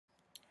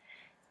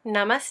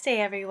Namaste,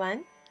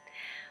 everyone.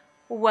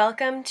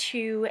 Welcome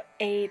to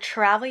a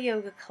travel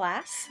yoga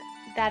class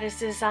that is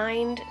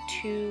designed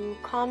to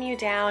calm you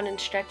down and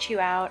stretch you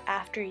out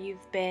after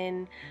you've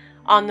been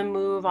on the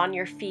move on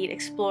your feet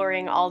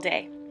exploring all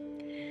day.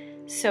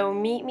 So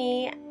meet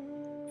me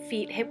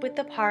feet hip width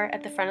apart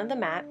at the front of the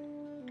mat,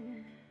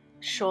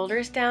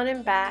 shoulders down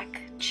and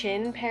back,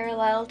 chin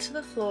parallel to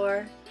the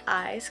floor,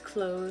 eyes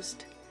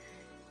closed,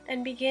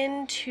 and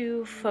begin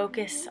to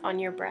focus on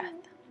your breath.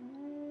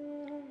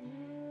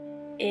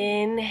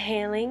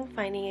 Inhaling,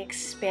 finding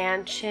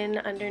expansion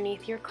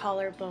underneath your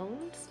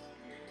collarbones,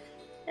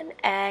 and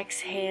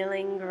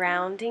exhaling,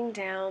 grounding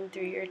down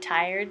through your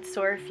tired,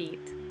 sore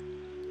feet.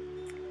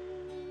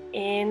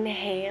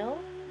 Inhale,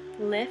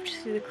 lift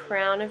through the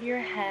crown of your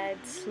head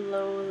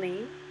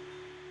slowly,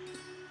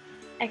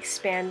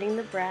 expanding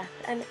the breath,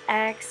 and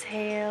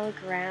exhale,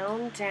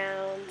 ground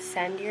down,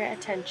 send your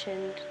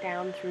attention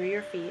down through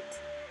your feet.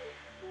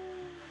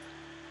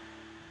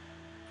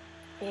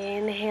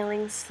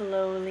 Inhaling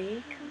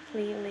slowly,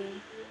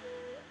 completely.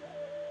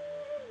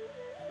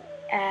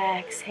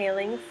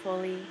 Exhaling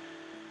fully.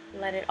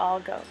 Let it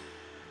all go.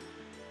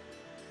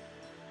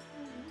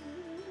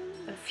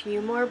 A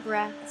few more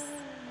breaths,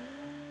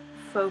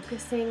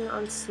 focusing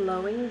on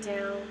slowing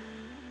down,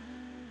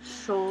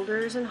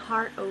 shoulders and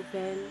heart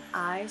open,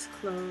 eyes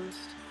closed.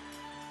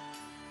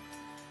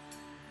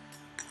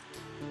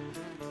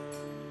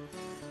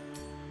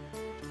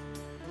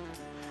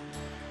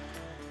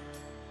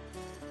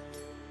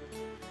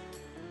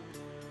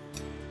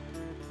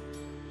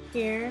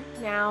 Here,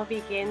 now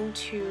begin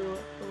to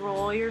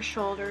roll your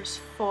shoulders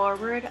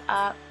forward,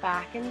 up,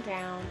 back, and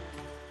down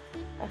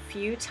a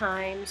few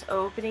times,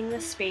 opening the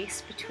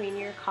space between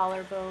your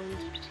collarbones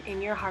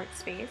in your heart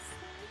space.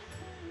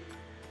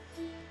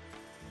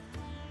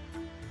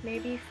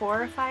 Maybe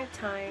 4 or 5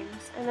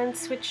 times, and then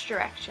switch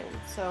directions.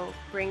 So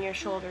bring your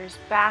shoulders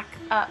back,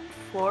 up,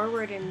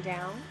 forward, and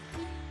down.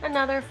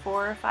 Another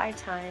 4 or 5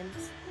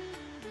 times.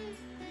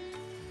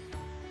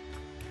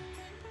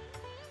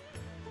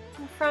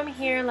 From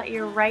here, let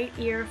your right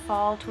ear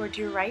fall towards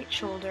your right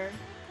shoulder,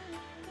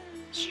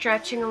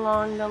 stretching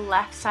along the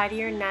left side of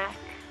your neck,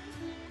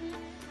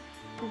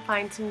 and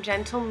find some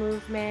gentle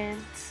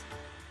movement,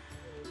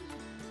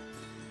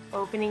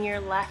 opening your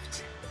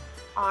left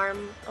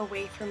arm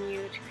away from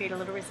you to create a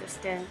little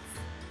resistance,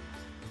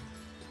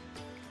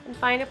 and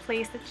find a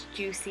place that's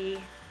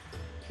juicy,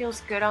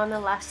 feels good on the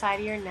left side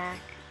of your neck,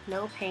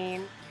 no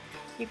pain.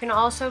 You can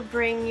also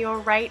bring your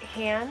right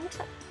hand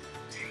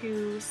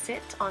to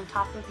sit on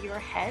top of your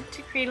head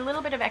to create a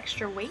little bit of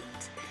extra weight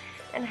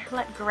and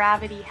let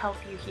gravity help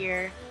you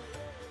here,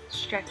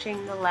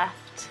 stretching the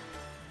left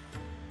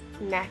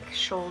neck,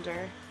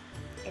 shoulder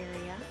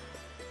area.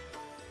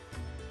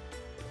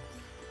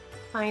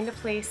 Find a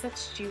place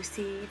that's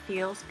juicy,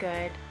 feels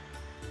good.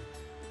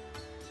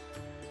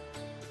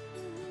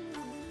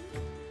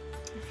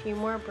 A few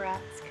more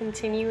breaths,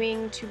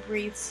 continuing to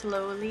breathe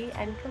slowly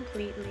and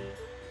completely.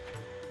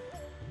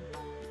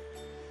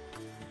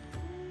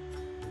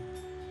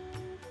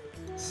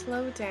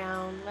 Slow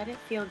down, let it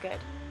feel good.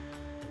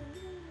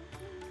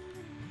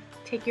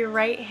 Take your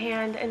right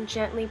hand and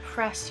gently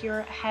press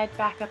your head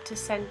back up to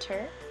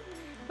center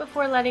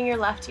before letting your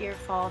left ear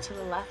fall to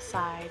the left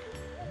side.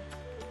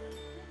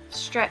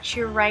 Stretch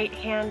your right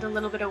hand a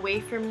little bit away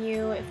from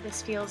you if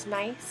this feels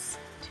nice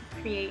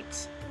to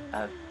create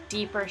a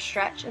deeper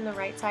stretch in the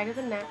right side of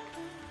the neck.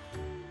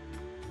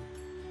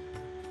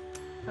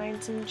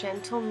 Find some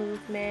gentle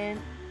movement.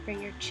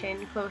 Bring your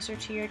chin closer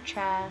to your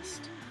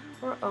chest,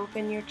 or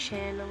open your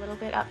chin a little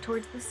bit up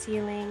towards the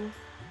ceiling.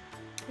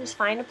 Just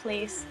find a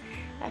place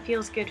that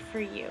feels good for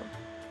you.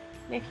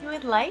 And if you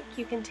would like,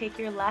 you can take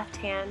your left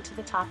hand to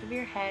the top of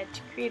your head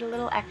to create a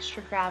little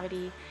extra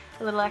gravity,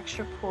 a little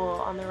extra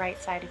pull on the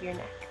right side of your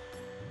neck.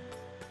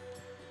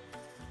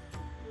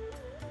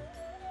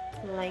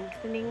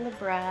 Lengthening the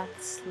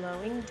breath,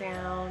 slowing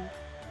down,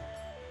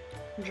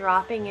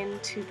 dropping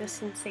into the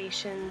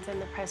sensations in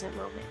the present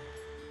moment.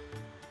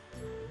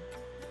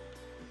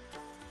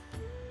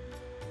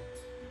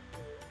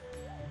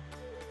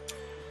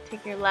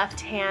 Take your left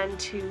hand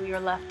to your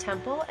left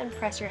temple and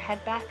press your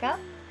head back up.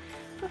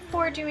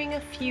 Before doing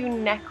a few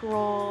neck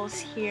rolls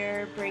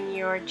here, bring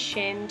your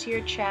chin to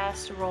your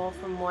chest, roll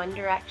from one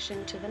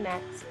direction to the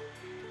next.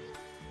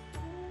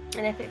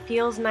 And if it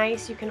feels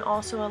nice, you can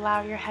also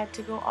allow your head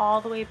to go all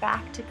the way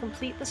back to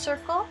complete the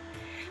circle.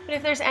 But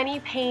if there's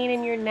any pain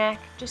in your neck,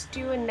 just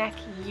do a neck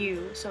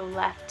U. So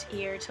left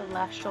ear to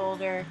left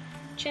shoulder,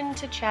 chin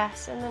to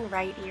chest, and then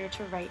right ear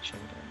to right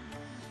shoulder.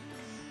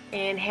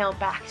 Inhale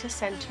back to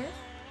center.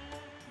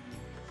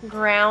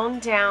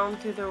 Ground down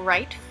through the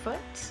right foot,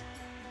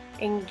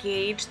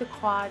 engage the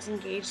quads,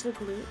 engage the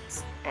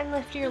glutes, and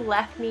lift your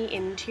left knee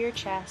into your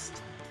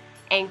chest.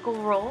 Ankle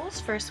rolls,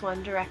 first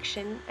one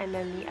direction and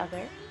then the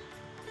other.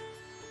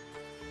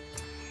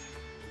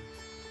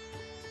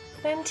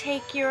 Then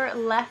take your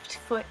left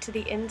foot to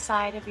the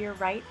inside of your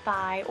right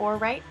thigh or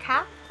right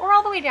calf, or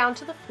all the way down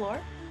to the floor,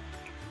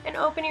 and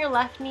open your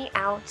left knee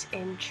out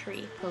in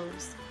tree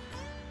pose.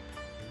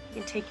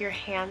 You can take your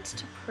hands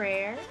to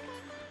prayer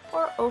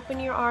or open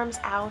your arms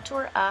out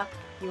or up,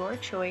 your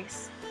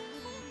choice.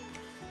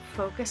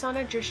 Focus on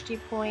a drishti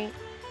point.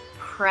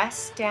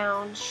 Press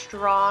down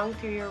strong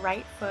through your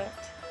right foot.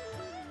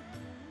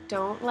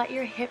 Don't let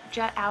your hip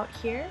jut out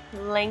here.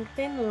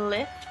 Lengthen,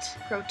 lift,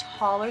 grow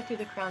taller through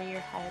the crown of your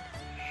head.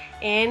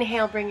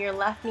 Inhale, bring your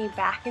left knee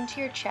back into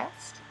your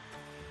chest.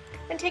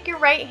 And take your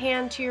right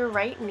hand to your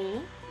right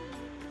knee.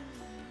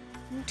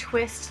 And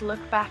twist, look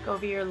back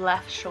over your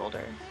left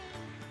shoulder.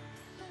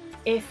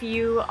 If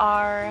you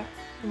are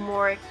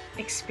more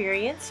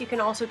experienced, you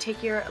can also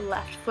take your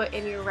left foot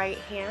in your right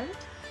hand.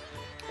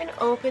 And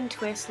open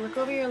twist, look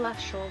over your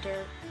left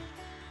shoulder.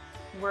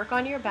 Work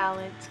on your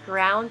balance,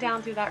 ground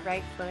down through that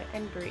right foot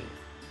and breathe.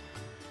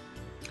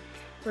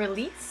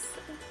 Release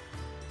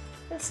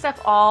and step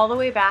all the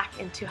way back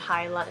into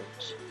high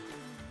lunge.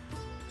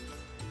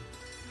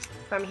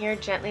 From here,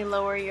 gently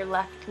lower your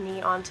left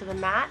knee onto the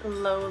mat,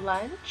 low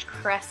lunge,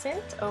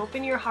 crescent,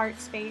 open your heart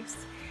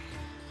space,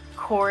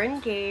 core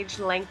engaged,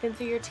 lengthen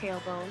through your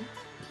tailbone.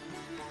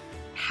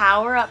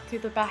 Power up through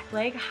the back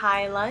leg,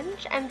 high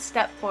lunge, and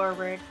step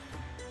forward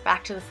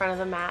back to the front of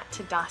the mat,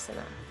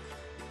 Tadasana.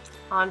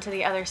 Onto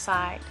the other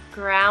side.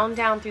 Ground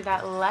down through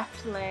that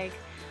left leg,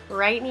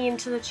 right knee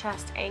into the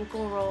chest,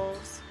 ankle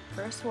rolls.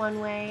 First one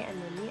way and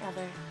then the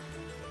other.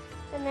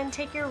 And then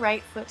take your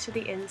right foot to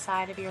the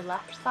inside of your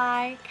left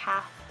thigh,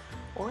 calf,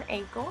 or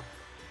ankle.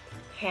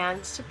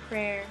 Hands to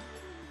prayer.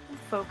 And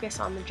focus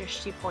on the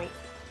drishti point.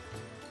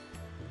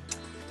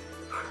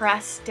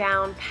 Press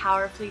down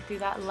powerfully through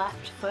that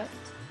left foot.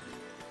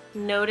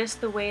 Notice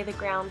the way the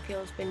ground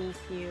feels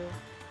beneath you.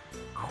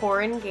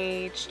 Core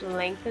engaged,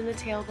 lengthen the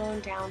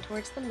tailbone down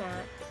towards the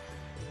mat.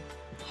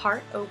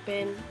 Heart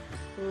open,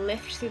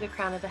 lift through the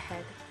crown of the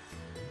head.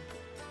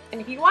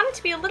 And if you want it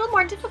to be a little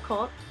more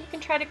difficult, you can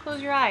try to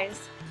close your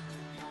eyes.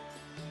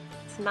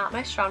 It's not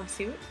my strong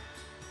suit,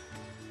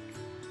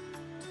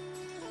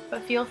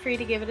 but feel free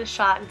to give it a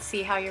shot and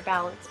see how your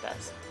balance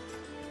does.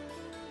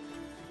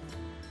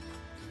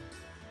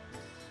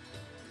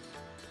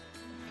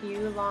 A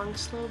few long,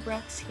 slow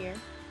breaths here.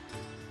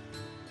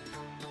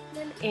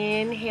 Then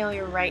inhale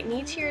your right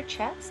knee to your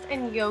chest,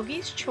 and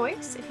yogi's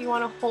choice, if you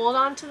want to hold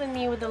on to the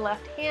knee with the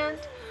left hand,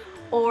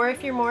 or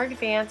if you're more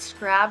advanced,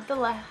 grab the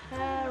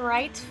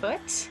right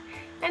foot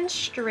and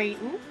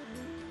straighten.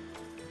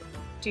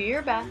 Do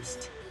your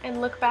best and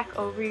look back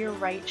over your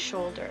right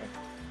shoulder.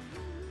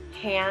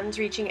 Hands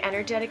reaching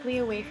energetically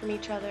away from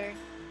each other.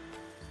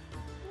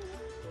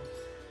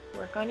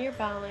 Work on your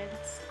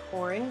balance,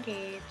 core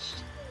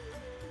engaged.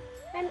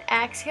 And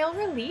exhale,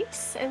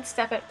 release, and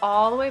step it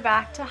all the way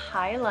back to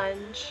high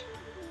lunge.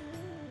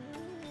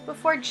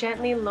 Before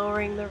gently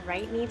lowering the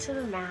right knee to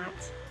the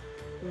mat,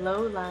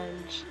 low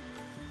lunge,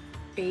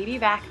 baby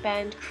back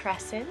bend,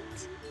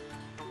 crescent,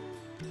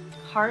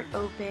 heart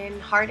open,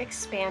 heart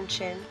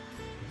expansion.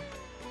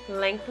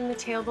 Lengthen the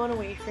tailbone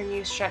away from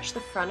you, stretch the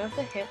front of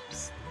the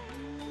hips.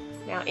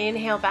 Now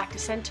inhale back to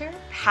center,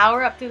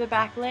 power up through the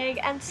back leg,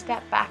 and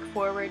step back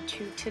forward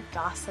to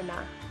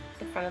Tadasana,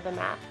 the front of the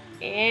mat.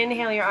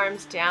 Inhale your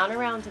arms down,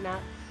 around and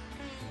up.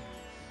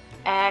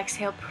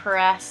 Exhale,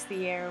 press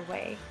the air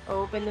away.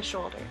 Open the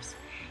shoulders.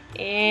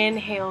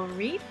 Inhale,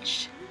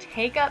 reach,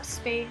 take up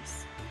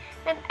space.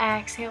 And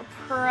exhale,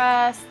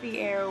 press the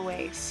air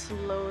away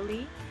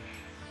slowly.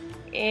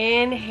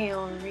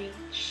 Inhale,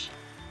 reach.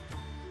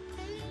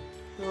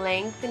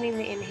 Lengthening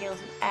the inhales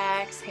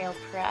and exhale,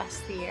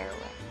 press the air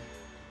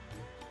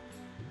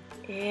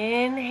away.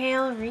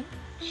 Inhale,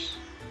 reach.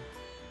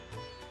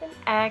 And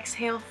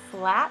exhale,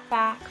 flat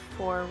back,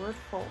 forward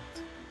fold.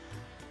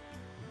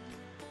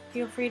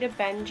 Feel free to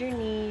bend your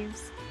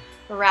knees,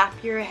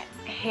 wrap your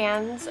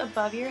hands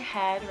above your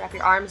head, wrap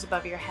your arms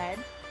above your head.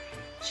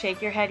 Shake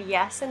your head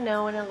yes and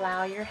no and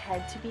allow your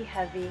head to be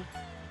heavy.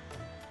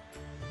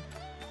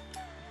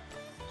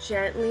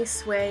 Gently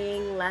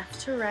swaying left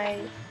to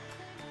right,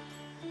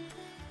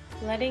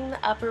 letting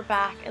the upper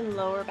back and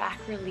lower back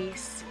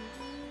release.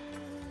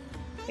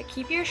 But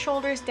keep your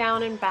shoulders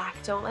down and back.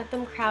 Don't let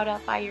them crowd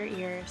up by your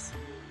ears.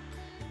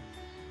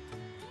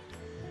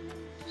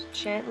 Just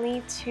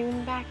gently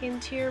tune back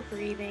into your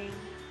breathing.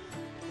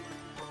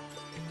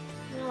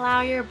 And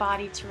allow your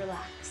body to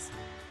relax.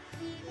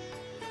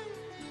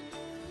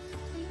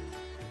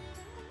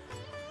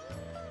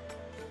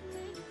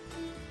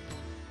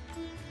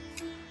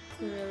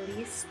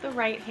 Release the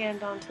right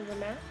hand onto the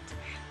mat.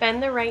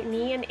 Bend the right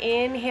knee and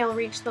inhale,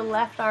 reach the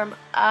left arm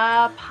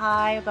up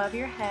high above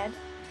your head.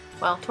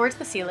 Well, towards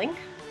the ceiling.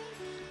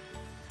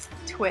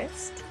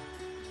 Twist.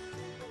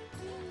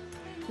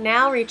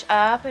 Now reach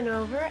up and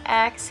over.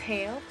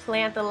 Exhale.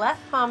 Plant the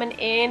left palm and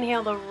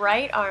inhale the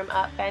right arm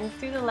up. Bend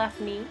through the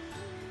left knee.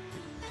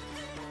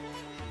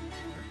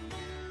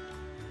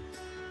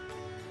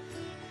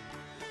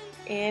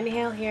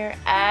 Inhale here.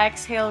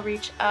 Exhale.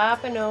 Reach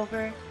up and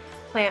over.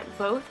 Plant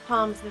both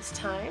palms this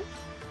time.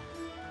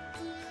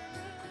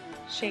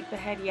 Shake the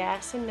head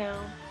yes and no.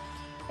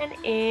 And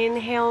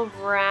inhale,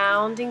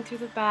 rounding through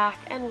the back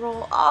and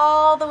roll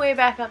all the way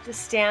back up to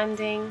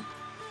standing.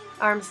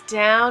 Arms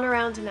down,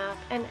 around and up,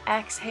 and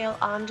exhale,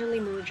 Anjali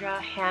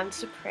Mudra, hands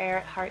to prayer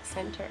at heart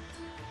center.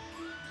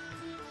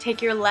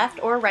 Take your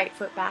left or right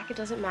foot back, it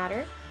doesn't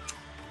matter.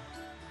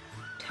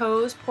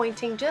 Toes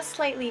pointing just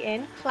slightly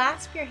in.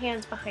 Clasp your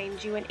hands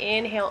behind you and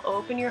inhale,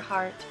 open your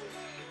heart.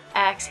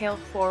 Exhale,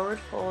 forward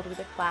fold with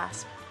a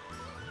clasp.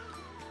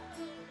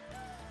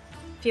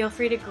 Feel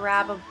free to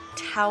grab a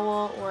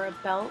towel or a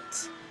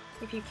belt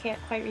if you can't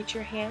quite reach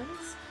your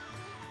hands.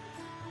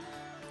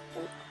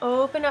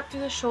 Open up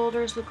through the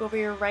shoulders, look over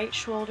your right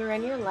shoulder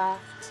and your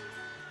left.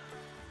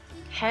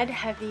 Head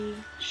heavy,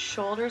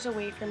 shoulders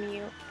away from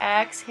you.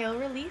 Exhale,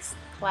 release,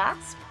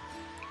 clasp.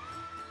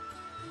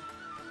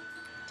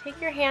 Take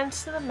your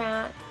hands to the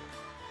mat.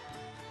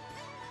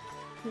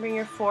 Bring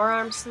your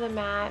forearms to the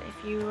mat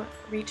if you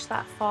reach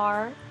that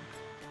far.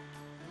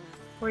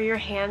 Or your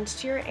hands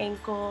to your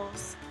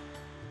ankles.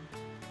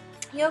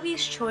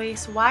 Yogi's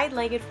choice,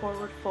 wide-legged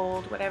forward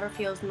fold, whatever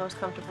feels the most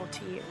comfortable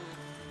to you.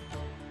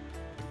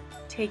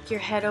 Take your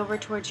head over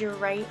towards your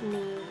right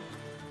knee.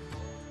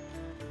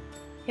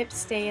 Hips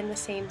stay in the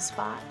same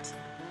spot.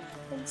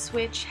 And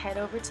switch, head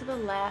over to the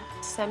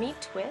left,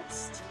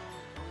 semi-twist.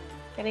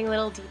 Getting a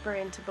little deeper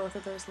into both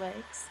of those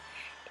legs.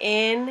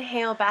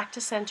 Inhale, back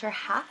to center,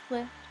 half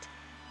lift.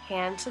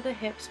 Hand to the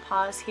hips,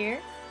 pause here.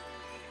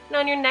 And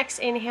on your next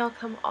inhale,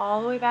 come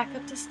all the way back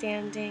up to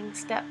standing.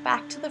 Step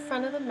back to the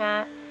front of the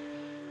mat.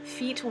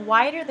 Feet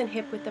wider than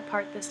hip width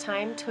apart this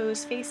time,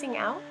 toes facing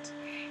out.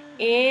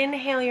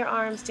 Inhale your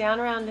arms down,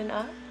 around and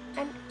up.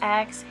 And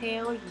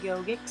exhale,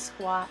 yogic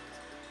squat.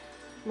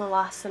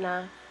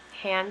 Malasana,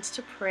 hands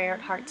to prayer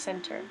at heart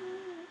center.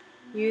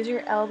 Use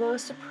your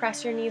elbows to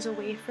press your knees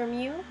away from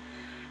you.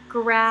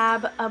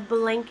 Grab a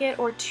blanket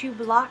or two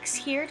blocks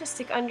here to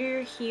stick under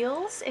your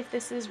heels if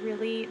this is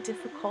really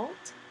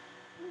difficult.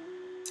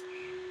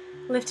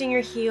 Lifting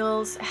your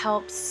heels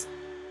helps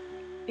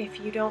if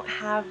you don't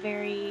have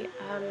very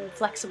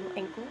flexible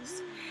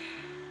ankles.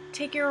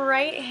 Take your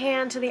right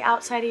hand to the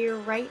outside of your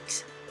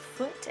right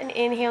foot and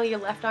inhale your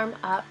left arm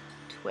up,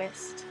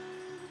 twist.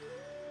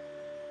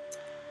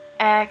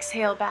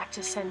 Exhale back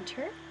to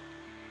center.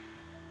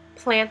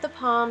 Plant the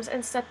palms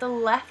and step the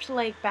left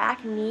leg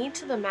back, knee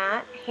to the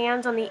mat,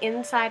 hands on the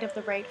inside of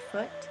the right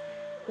foot.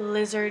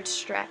 Lizard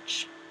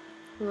stretch.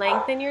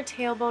 Lengthen your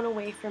tailbone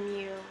away from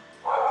you.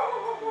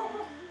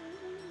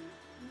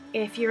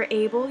 If you're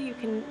able, you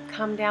can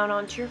come down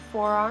onto your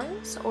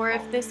forearms, or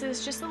if this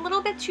is just a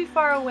little bit too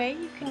far away,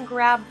 you can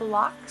grab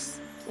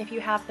blocks if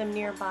you have them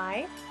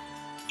nearby,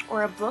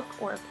 or a book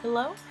or a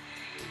pillow.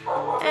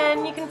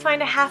 And you can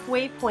find a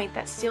halfway point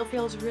that still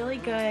feels really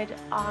good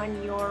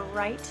on your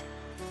right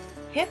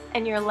hip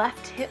and your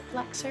left hip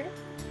flexor.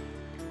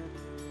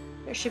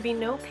 There should be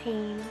no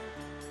pain.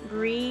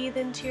 Breathe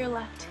into your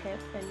left hip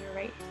and your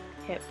right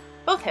hip.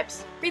 Both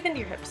hips. Breathe into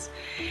your hips.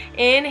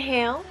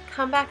 Inhale,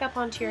 come back up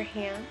onto your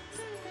hands.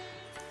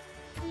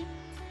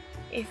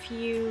 If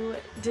you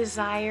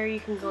desire, you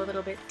can go a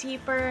little bit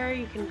deeper.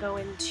 You can go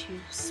into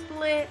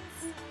splits.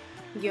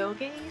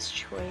 Yogi's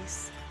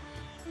choice.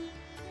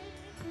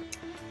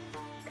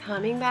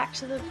 Coming back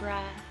to the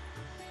breath.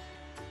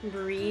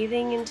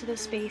 Breathing into the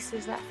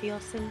spaces that feel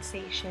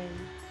sensation.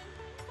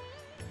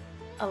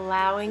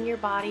 Allowing your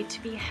body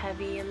to be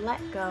heavy and let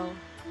go.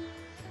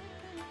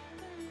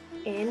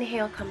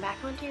 Inhale, come back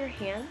onto your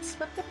hands,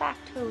 flip the back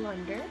toe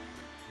under.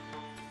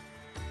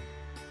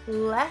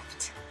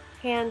 Left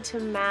hand to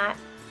mat,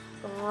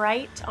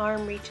 right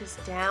arm reaches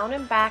down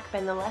and back,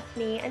 bend the left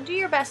knee, and do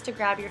your best to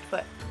grab your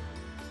foot.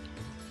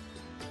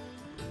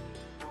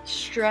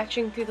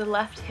 Stretching through the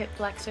left hip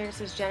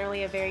flexors is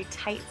generally a very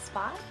tight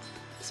spot,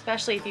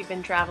 especially if you've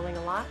been traveling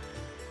a lot.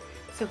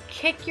 So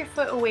kick your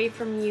foot away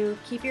from you,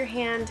 keep your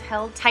hand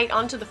held tight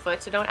onto the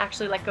foot, so don't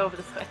actually let go of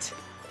the foot.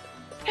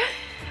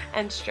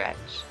 And stretch.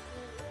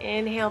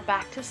 Inhale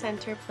back to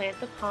center, plant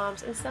the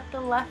palms, and step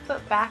the left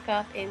foot back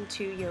up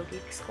into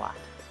yogic squat.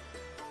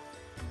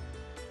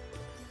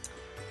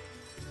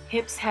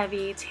 Hips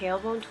heavy,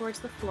 tailbone towards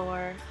the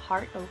floor,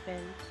 heart open,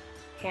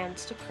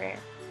 hands to prayer.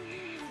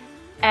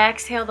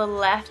 Exhale the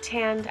left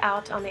hand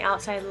out on the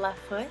outside of the left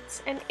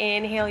foot, and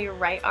inhale your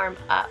right arm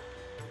up.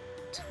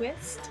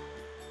 Twist,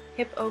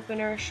 hip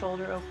opener,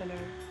 shoulder opener.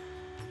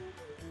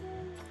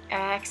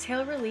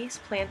 Exhale, release,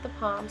 plant the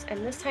palms,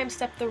 and this time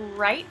step the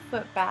right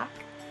foot back.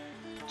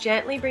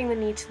 Gently bring the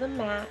knee to the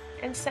mat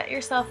and set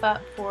yourself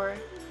up for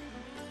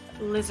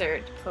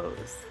lizard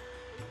pose.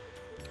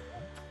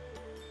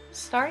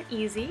 Start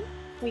easy.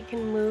 We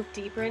can move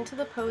deeper into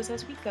the pose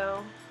as we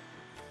go.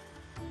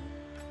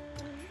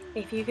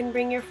 If you can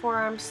bring your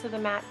forearms to the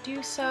mat,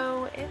 do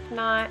so. If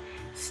not,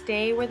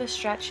 stay where the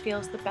stretch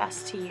feels the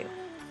best to you.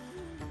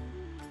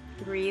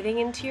 Breathing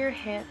into your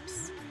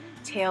hips,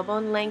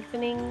 tailbone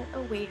lengthening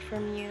away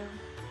from you.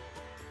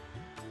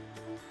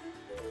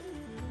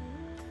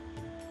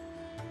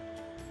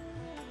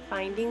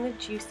 Finding the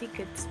juicy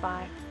good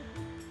spot.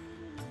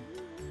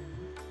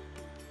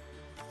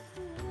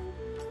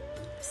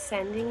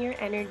 Sending your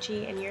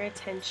energy and your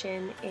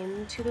attention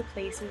into the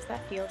places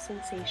that feel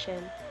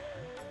sensation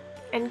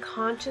and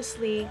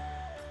consciously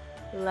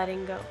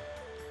letting go.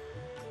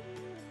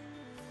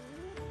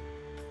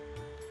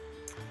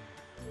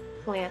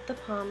 Plant the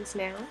palms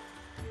now.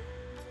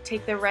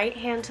 Take the right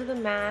hand to the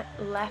mat,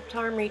 left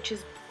arm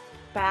reaches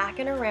back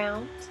and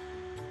around.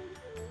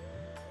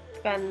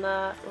 Bend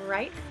the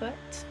right foot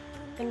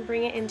and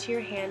bring it into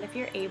your hand if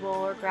you're able,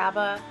 or grab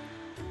a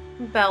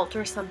belt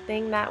or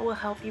something that will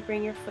help you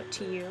bring your foot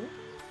to you.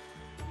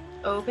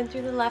 Open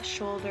through the left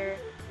shoulder.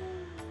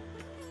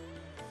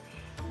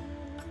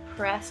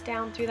 Press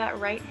down through that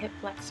right hip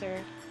flexor.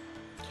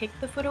 Kick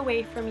the foot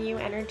away from you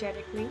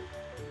energetically.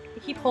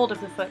 Keep hold of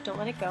the foot, don't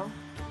let it go.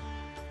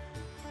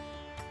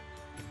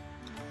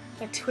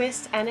 A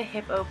twist and a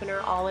hip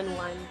opener all in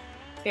one.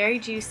 Very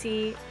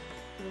juicy,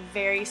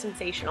 very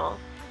sensational.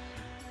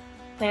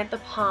 Plant the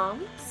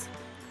palms.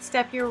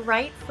 Step your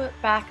right foot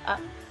back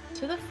up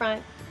to the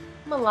front.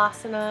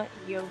 Malasana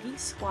Yogi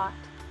Squat.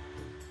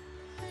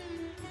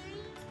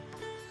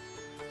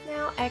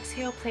 Now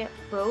exhale, plant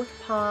both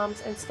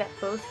palms and step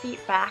both feet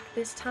back,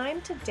 this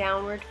time to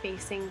downward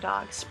facing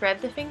dog.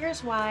 Spread the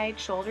fingers wide,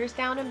 shoulders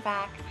down and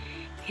back,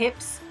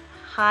 hips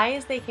high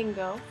as they can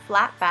go,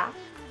 flat back.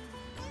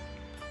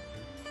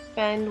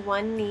 Bend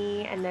one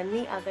knee and then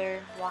the other,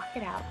 walk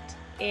it out.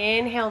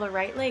 Inhale the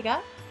right leg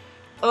up,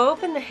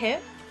 open the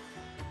hip,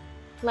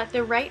 let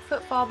the right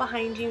foot fall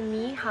behind you,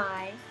 knee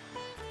high,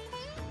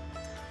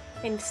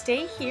 and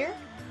stay here,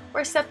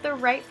 or step the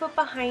right foot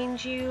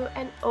behind you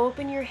and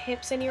open your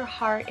hips and your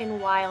heart in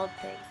Wild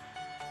Thing.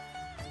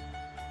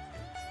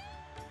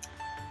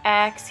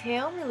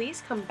 Exhale,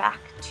 release, come back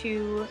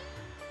to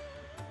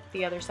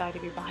the other side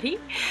of your body.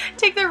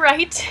 Take the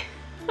right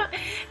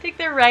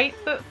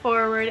foot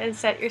forward and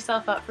set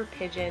yourself up for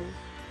pigeon.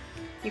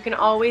 You can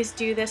always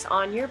do this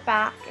on your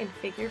back in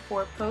figure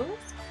 4 pose.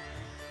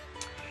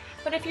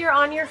 But if you're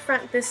on your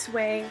front this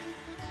way,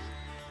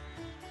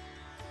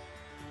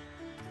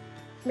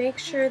 make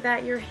sure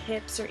that your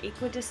hips are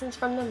equidistant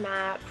from the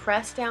mat.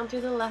 Press down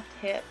through the left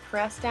hip,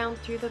 press down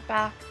through the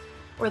back,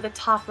 or the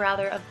top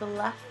rather, of the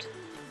left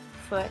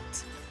foot.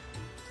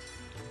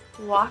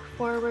 Walk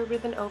forward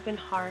with an open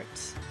heart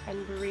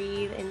and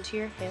breathe into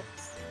your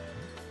hips.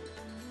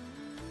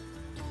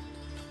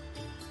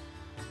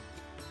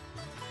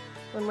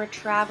 When we're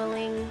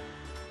traveling,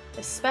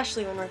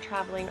 especially when we're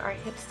traveling, our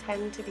hips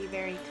tend to be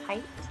very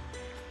tight.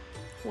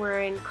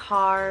 We're in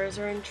cars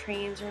or in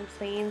trains or in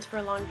planes for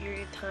a long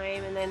period of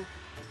time, and then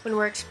when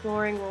we're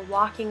exploring, we're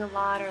walking a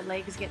lot, our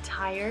legs get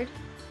tired.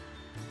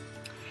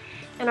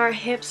 And our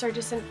hips are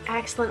just an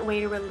excellent way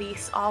to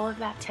release all of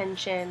that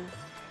tension,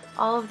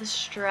 all of the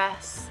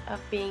stress of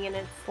being in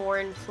a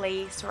foreign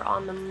place or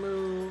on the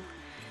move.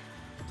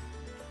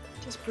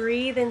 Just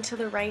breathe into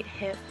the right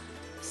hip.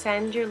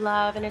 Send your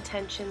love and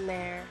attention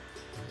there.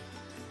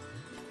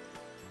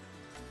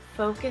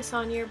 Focus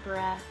on your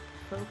breath.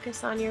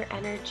 Focus on your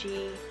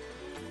energy,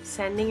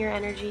 sending your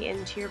energy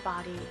into your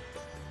body,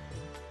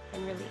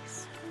 and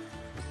release.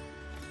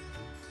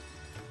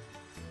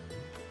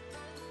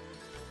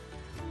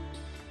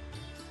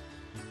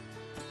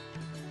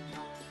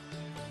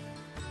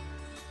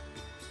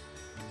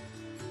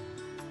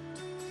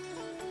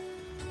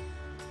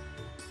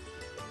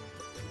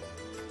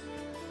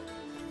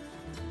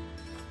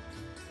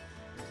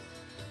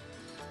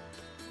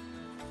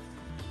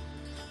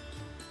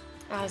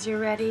 As you're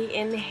ready,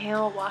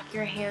 inhale, walk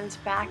your hands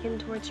back in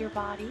towards your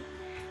body.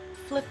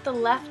 Flip the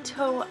left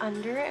toe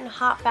under and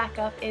hop back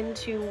up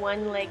into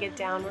one-legged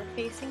downward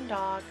facing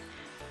dog.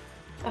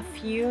 A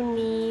few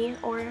knee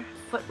or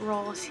foot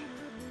rolls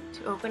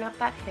to open up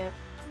that hip.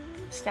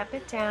 Step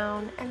it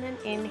down and then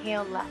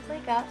inhale, left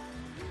leg up.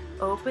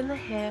 Open the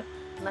hip,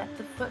 let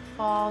the foot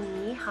fall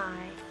knee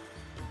high.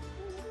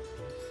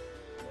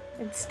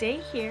 And stay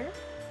here,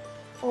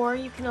 or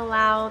you can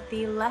allow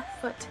the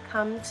left foot to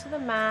come to the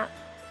mat.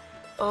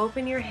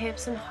 Open your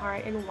hips and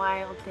heart in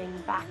Wild Thing,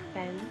 back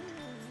bend.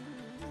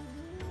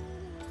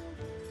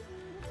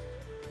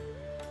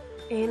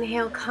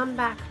 Inhale, come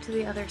back to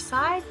the other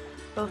side,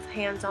 both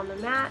hands on the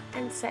mat,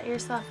 and set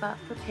yourself up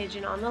for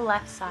pigeon on the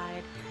left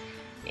side.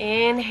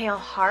 Inhale,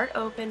 heart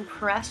open,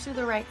 press through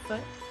the right foot,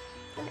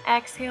 and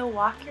exhale,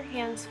 walk your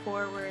hands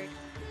forward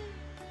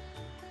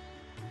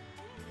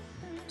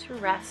to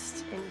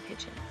rest in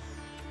pigeon.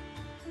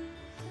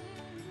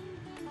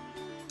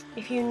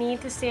 If you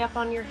need to stay up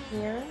on your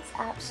hands,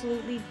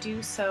 absolutely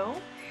do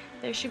so.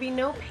 There should be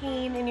no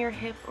pain in your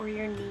hip or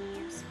your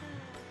knees.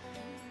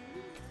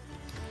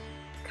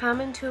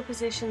 Come into a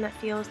position that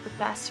feels the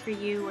best for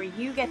you, where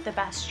you get the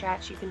best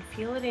stretch. You can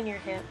feel it in your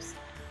hips.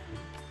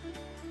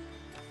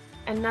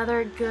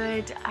 Another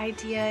good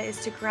idea is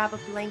to grab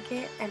a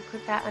blanket and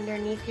put that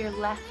underneath your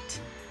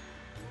left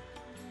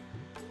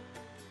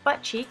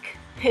butt cheek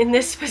in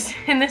this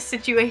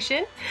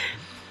situation.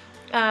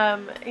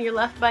 Your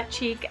left butt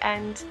cheek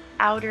and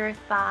outer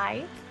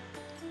thigh.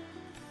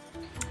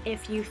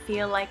 If you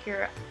feel like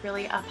you're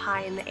really up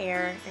high in the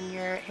air and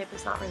your hip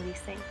is not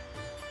releasing.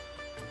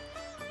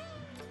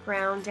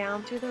 Ground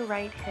down through the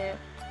right hip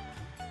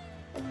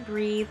and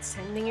breathe,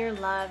 sending your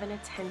love and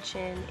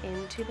attention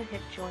into the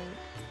hip joint.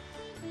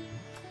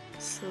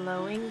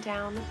 Slowing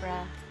down the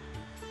breath.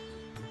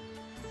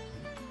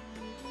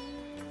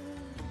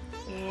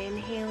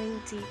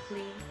 Inhaling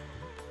deeply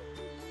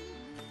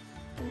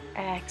and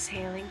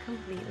exhaling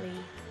completely.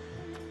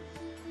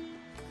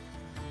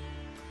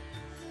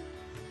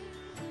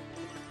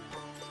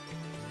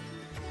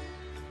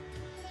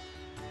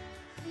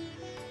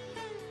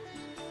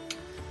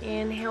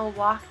 Inhale,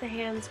 walk the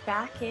hands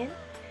back in,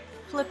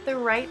 flip the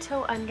right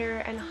toe under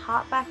and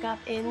hop back up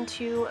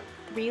into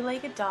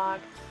three-legged dog.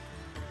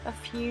 A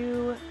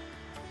few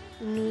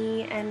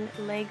knee and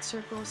leg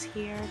circles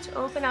here to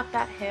open up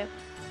that hip.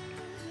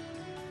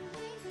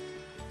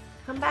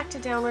 Come back to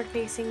downward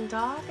facing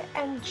dog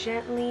and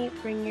gently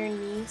bring your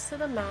knees to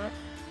the mat,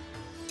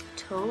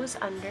 toes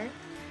under.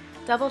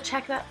 Double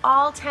check that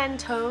all 10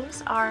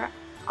 toes are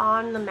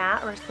on the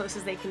mat or as close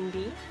as they can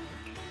be.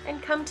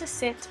 And come to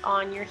sit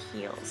on your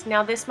heels.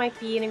 Now this might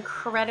be an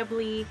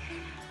incredibly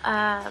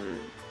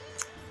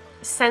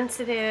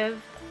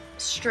sensitive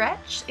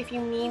stretch. If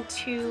you need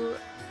to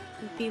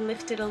be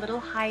lifted a little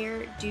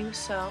higher, do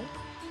so.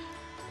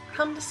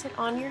 Come to sit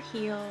on your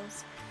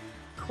heels,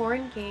 core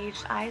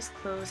engaged, eyes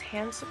closed,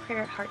 hands to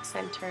prayer at heart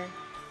center,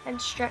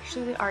 and stretch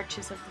through the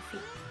arches of the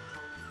feet.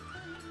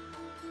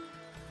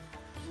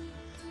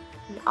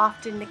 An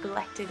often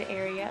neglected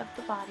area of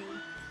the body.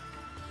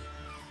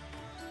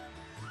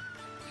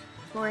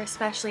 Or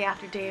especially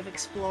after a day of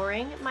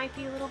exploring, it might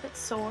be a little bit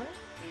sore.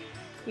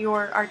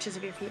 Your arches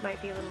of your feet might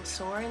be a little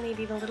sore and they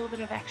need a little bit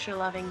of extra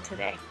loving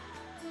today.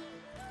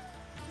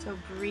 So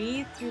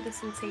breathe through the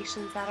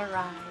sensations that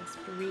arise.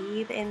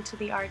 Breathe into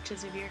the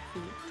arches of your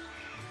feet.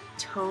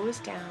 Toes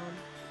down,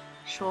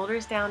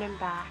 shoulders down and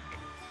back.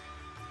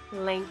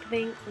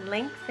 Lengthening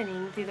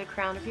through the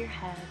crown of your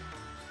head.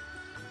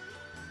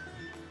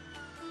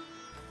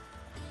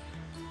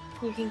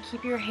 You can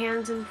keep your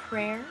hands in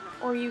prayer,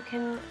 or you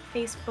can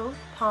face both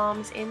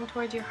palms in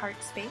towards your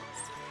heart space.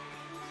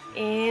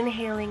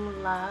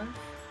 Inhaling love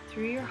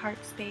through your heart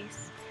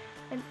space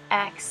and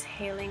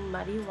exhaling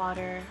muddy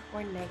water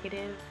or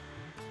negative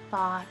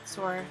thoughts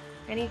or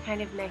any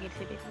kind of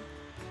negativity.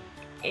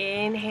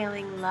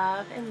 Inhaling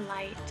love and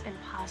light and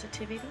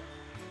positivity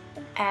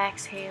and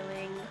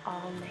exhaling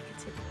all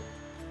negativity.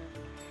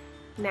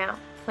 Now,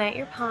 plant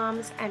your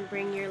palms and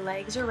bring your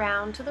legs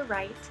around to the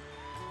right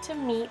to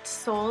meet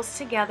soles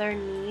together,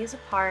 knees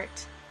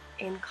apart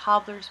in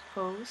cobbler's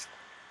pose,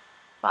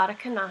 Baddha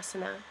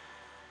Konasana.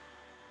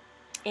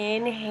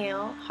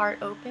 Inhale,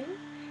 heart open,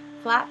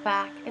 flat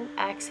back, and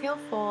exhale,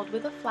 fold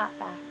with a flat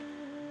back.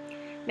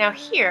 Now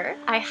here,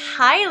 I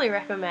highly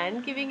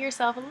recommend giving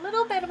yourself a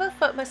little bit of a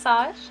foot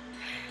massage.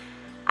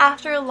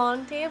 After a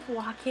long day of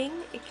walking,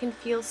 it can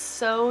feel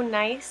so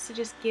nice to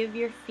just give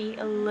your feet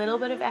a little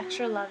bit of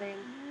extra loving.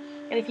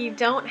 And if you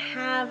don't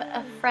have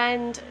a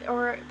friend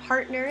or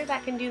partner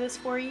that can do this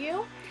for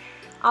you,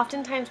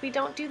 oftentimes we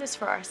don't do this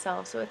for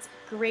ourselves, so it's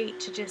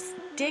great to just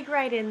dig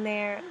right in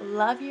there,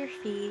 love your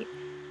feet,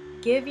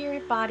 give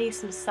your body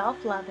some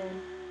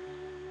self-loving.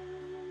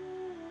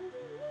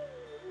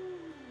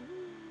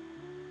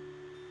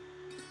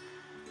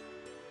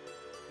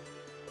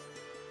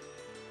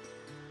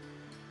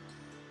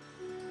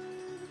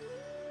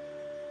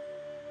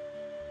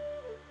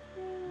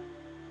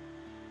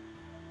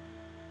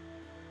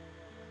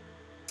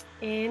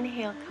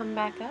 Inhale, come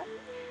back up.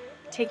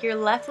 Take your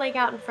left leg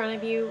out in front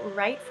of you,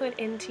 right foot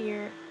into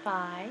your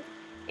thigh.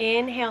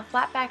 Inhale,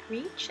 flat back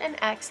reach, and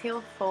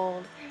exhale,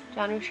 fold.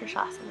 Janu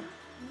Shirshasana.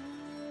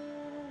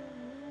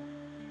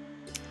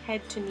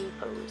 Head to knee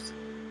pose.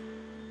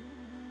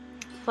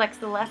 Flex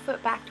the left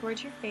foot back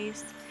towards your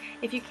face.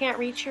 If you can't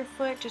reach your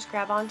foot, just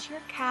grab onto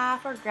your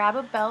calf or grab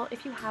a belt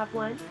if you have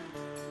one.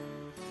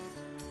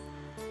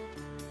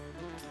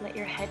 Let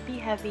your head be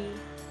heavy.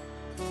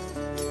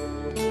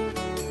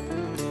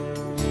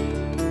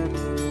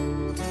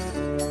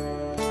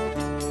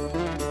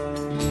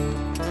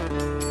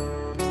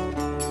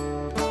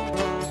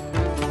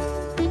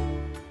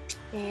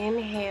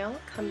 Inhale,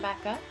 come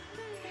back up.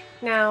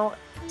 Now,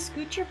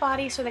 scoot your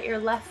body so that your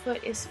left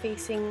foot is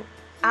facing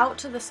out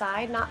to the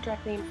side, not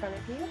directly in front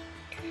of you.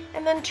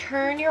 And then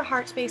turn your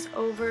heart space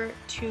over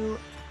to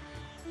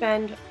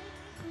bend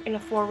in a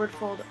forward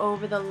fold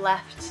over the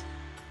left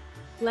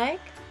leg,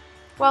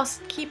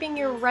 whilst keeping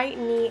your right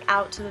knee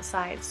out to the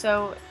side.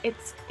 So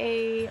it's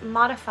a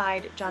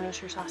modified Janu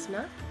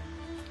Shirshasana.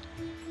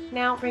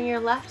 Now bring your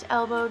left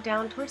elbow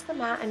down towards the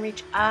mat and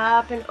reach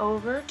up and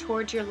over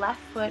towards your left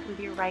foot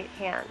with your right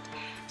hand.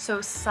 So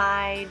a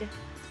side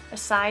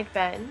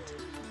bend.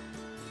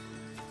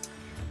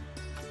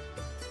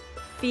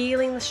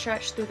 Feeling the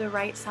stretch through the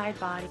right side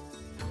body.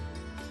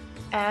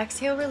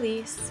 Exhale,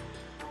 release.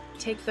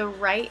 Take the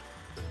right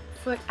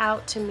foot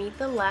out to meet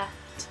the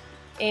left.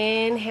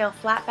 Inhale,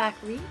 flat back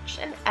reach,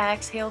 and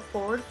exhale,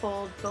 forward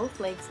fold,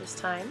 both legs this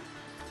time.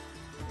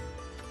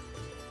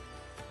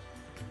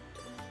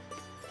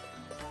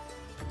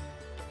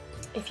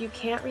 If you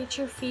can't reach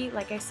your feet,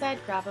 like I said,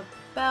 grab a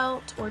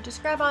belt or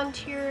just grab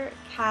onto your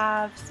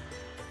calves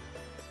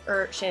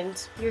or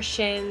shins, your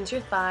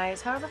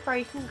thighs, however far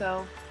you can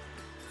go.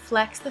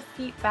 Flex the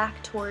feet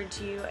back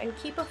towards you and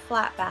keep a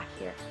flat back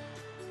here.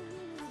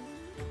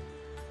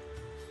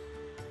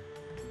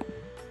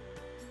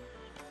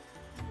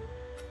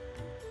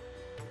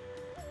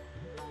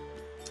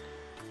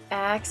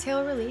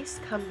 Exhale, release.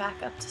 Come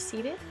back up to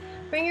seated.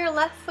 Bring your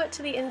left foot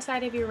to the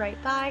inside of your right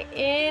thigh.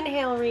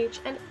 Inhale, reach,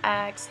 and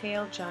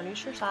exhale, Janu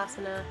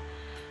Sirsasana.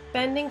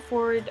 Bending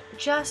forward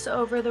just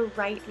over the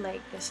right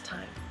leg this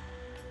time.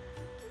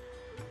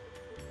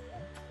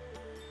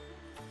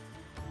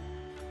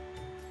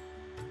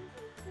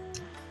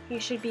 You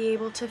should be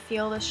able to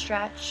feel the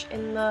stretch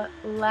in the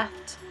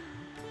left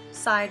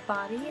side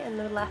body and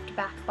the left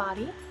back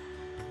body.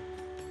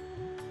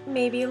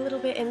 Maybe a little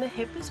bit in the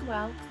hip as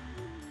well.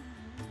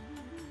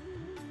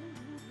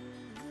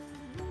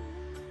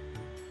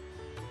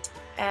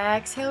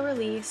 Exhale,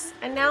 release,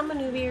 and now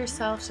maneuver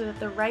yourself so that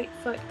the right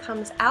foot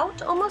comes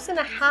out, almost in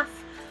a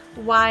half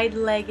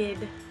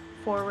wide-legged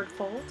forward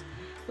fold.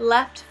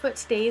 Left foot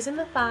stays in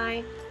the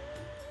thigh,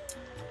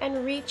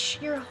 and reach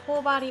your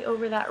whole body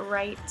over that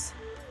right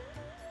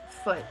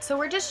foot. So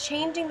we're just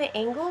changing the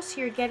angle so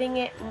you're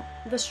getting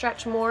the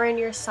stretch more in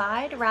your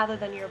side rather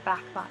than your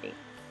back body.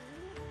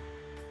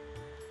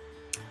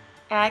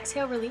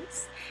 Exhale,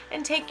 release,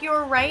 and take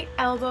your right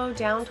elbow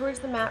down towards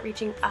the mat,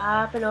 reaching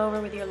up and over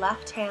with your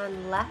left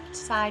hand, left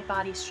side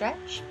body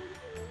stretch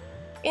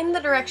in the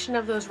direction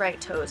of those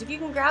right toes. If you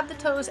can grab the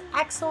toes,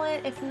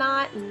 excellent. If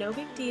not, no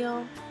big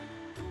deal.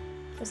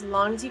 As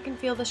long as you can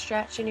feel the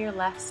stretch in your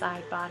left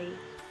side body.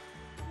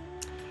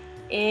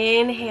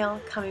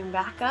 Inhale, coming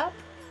back up.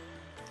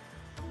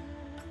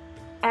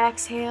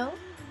 Exhale,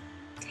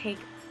 take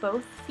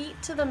both feet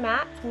to the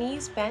mat,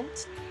 knees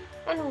bent,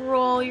 and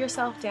roll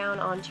yourself down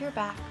onto your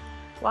back.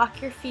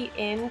 Walk your feet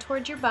in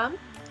towards your bum,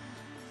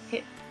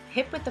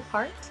 hip width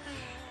apart,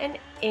 and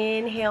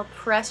inhale,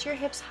 press your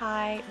hips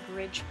high,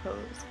 bridge pose.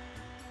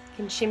 You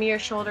can shimmy your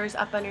shoulders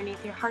up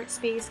underneath your heart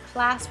space,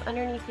 clasp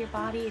underneath your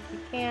body if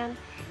you can.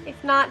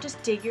 If not,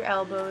 just dig your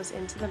elbows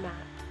into the mat.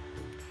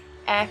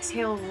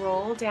 Exhale,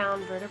 roll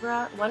down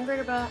one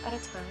vertebra at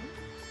a time.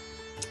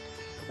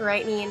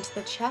 Right knee into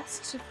the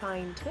chest,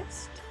 supine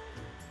twist.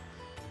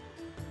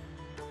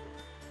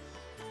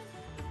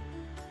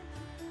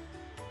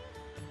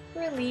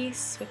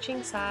 Release,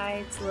 switching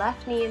sides,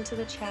 left knee into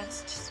the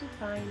chest,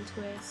 supine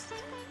twist.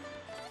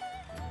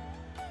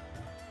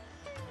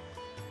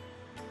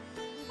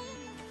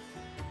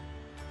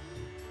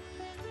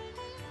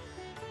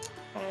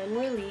 And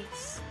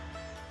release.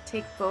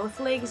 Take both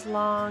legs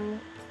long,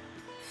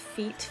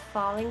 feet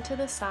falling to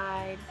the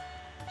side.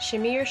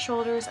 Shimmy your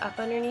shoulders up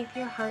underneath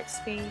your heart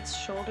space,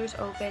 shoulders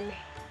open,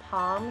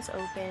 palms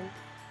open,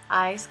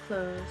 eyes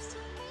closed.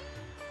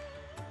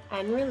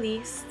 And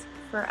release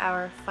for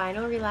our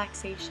final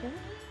relaxation.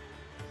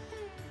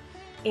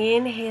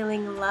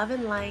 Inhaling love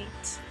and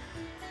light,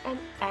 and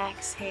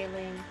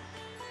exhaling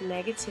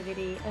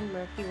negativity and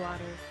murky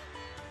water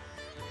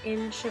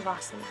in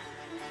Shavasana.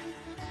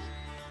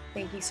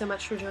 Thank you so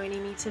much for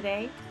joining me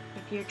today.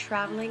 If you're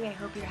traveling, I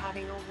hope you're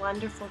having a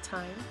wonderful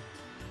time.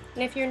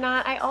 And if you're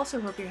not, I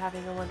also hope you're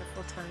having a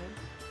wonderful time.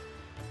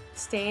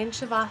 Stay in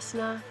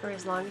Shavasana for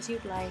as long as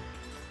you'd like.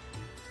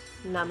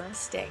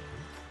 Namaste.